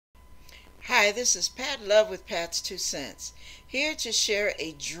Hi, this is Pat Love with Pat's Two Cents, here to share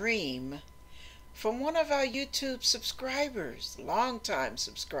a dream from one of our YouTube subscribers, longtime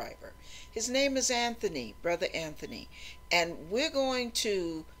subscriber. His name is Anthony, Brother Anthony, and we're going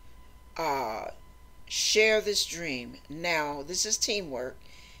to share this dream. Now, this is teamwork.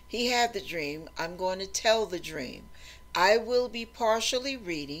 He had the dream. I'm going to tell the dream. I will be partially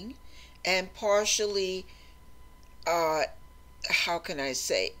reading and partially how can I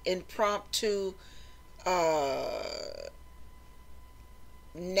say, impromptu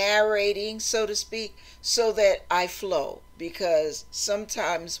narrating, so to speak, so that I flow. Because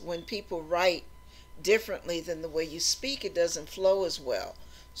sometimes when people write differently than the way you speak, it doesn't flow as well.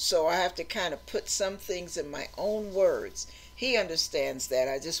 So I have to kind of put some things in my own words. He understands that.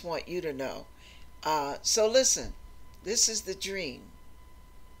 I just want you to know. So listen, this is the dream.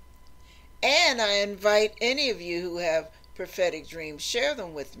 And I invite any of you who have prophetic dreams, share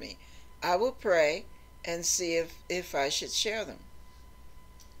them with me. I will pray and see if I should share them.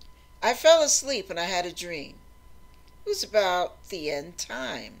 I fell asleep and I had a dream. It was about the end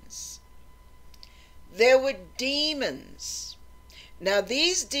times. There were demons. Now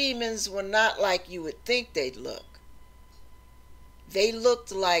these demons were not like you would think they'd look. They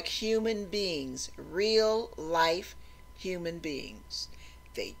looked like human beings, real life human beings.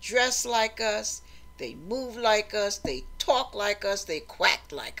 They dressed like us. They moved like us, they talked like us, they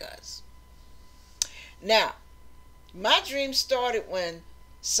quacked like us. Now, my dream started when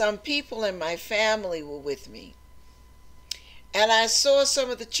some people in my family were with me. And I saw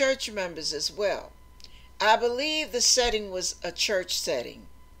some of the church members as well. I believe the setting was a church setting.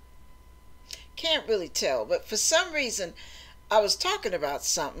 Can't really tell, but for some reason, I was talking about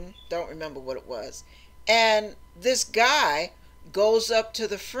something, don't remember what it was, and this guy goes up to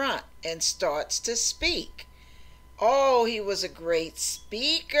the front and starts to speak. Oh, he was a great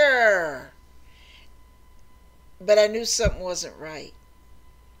speaker. But I knew something wasn't right.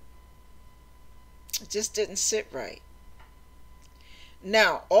 It just didn't sit right.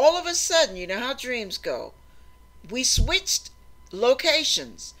 Now, all of a sudden, you know how dreams go. We switched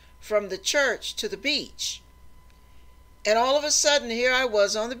locations from the church to the beach. And all of a sudden, here I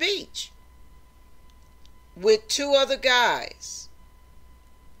was on the beach with two other guys.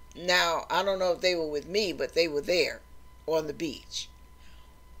 Now, I don't know if they were with me, but they were there on the beach.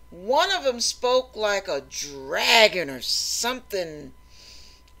 One of them spoke like a dragon or something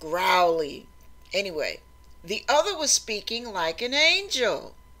growly. Anyway, the other was speaking like an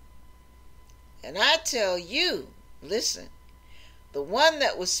angel. And I tell you, listen, the one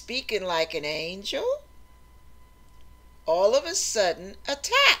that was speaking like an angel all of a sudden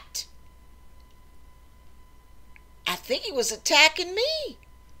attacked. I think he was attacking me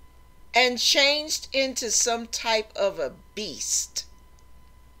and changed into some type of a beast.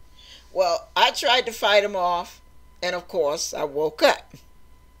 Well, I tried to fight him off, and of course, I woke up.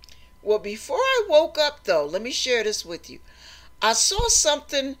 Well, before I woke up, though, let me share this with you. I saw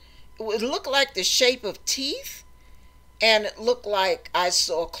something, it looked like the shape of teeth, and it looked like I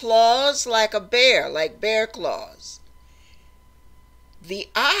saw claws like a bear, like bear claws. The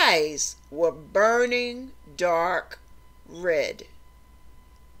eyes were burning dark red.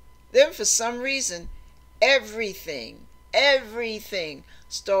 Then for some reason, everything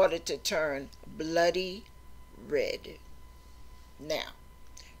started to turn bloody red. Now,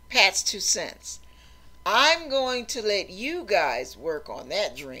 Pat's 2 cents. I'm going to let you guys work on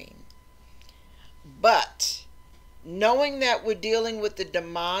that dream. But knowing that we're dealing with the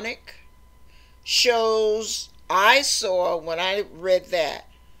demonic shows I saw when I read that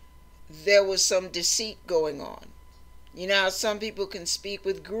there was some deceit going on. You know how some people can speak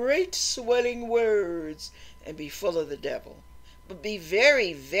with great swelling words and be full of the devil, but be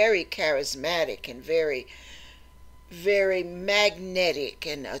very, very charismatic and very, very magnetic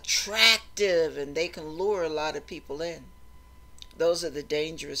and attractive, and they can lure a lot of people in. Those are the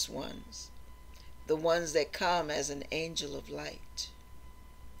dangerous ones, the ones that come as an angel of light.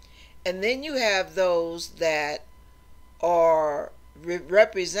 And then you have those that are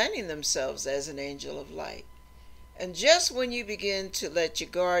representing themselves as an angel of light. And just when you begin to let your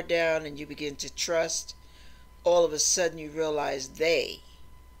guard down and you begin to trust, all of a sudden you realize they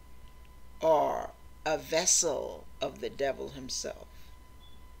are a vessel of the devil himself.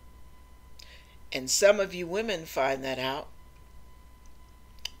 And some of you women find that out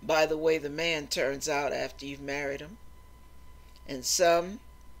by the way the man turns out after you've married him. And some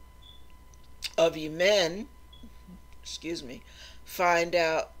of you men, find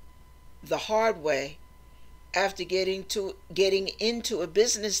out the hard way after getting into a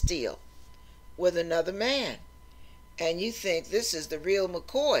business deal with another man. And you think this is the real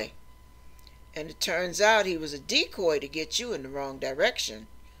McCoy. And it turns out he was a decoy to get you in the wrong direction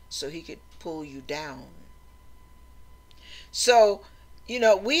so he could pull you down. So,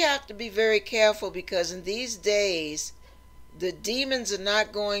 we have to be very careful, because in these days, the demons are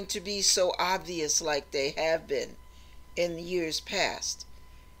not going to be so obvious like they have been in the years past.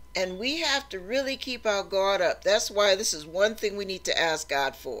 And we have to really keep our guard up. That's why this is one thing we need to ask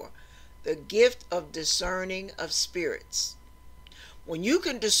God for: the gift of discerning of spirits. When you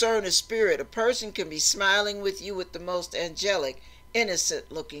can discern a spirit, a person can be smiling with you with the most angelic,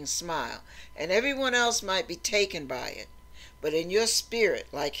 innocent looking smile, and everyone else might be taken by it. But in your spirit,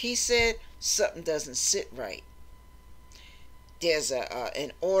 like he said, something doesn't sit right. There's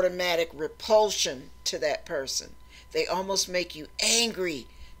an automatic repulsion to that person. They almost make you angry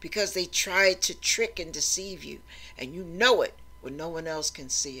because they tried to trick and deceive you, and you know it when no one else can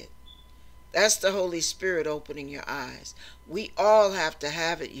see it. That's the Holy Spirit opening your eyes. We all have to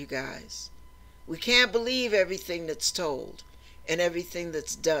have it, you guys. We can't believe everything that's told and everything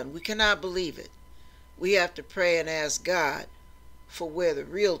that's done. We cannot believe it. We have to pray and ask God for where the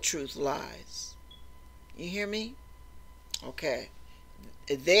real truth lies. You hear me? Okay.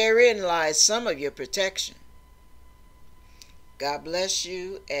 Therein lies some of your protection. God bless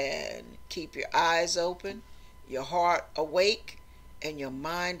you, and keep your eyes open, your heart awake, and your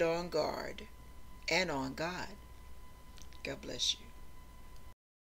mind on guard and on God. God bless you.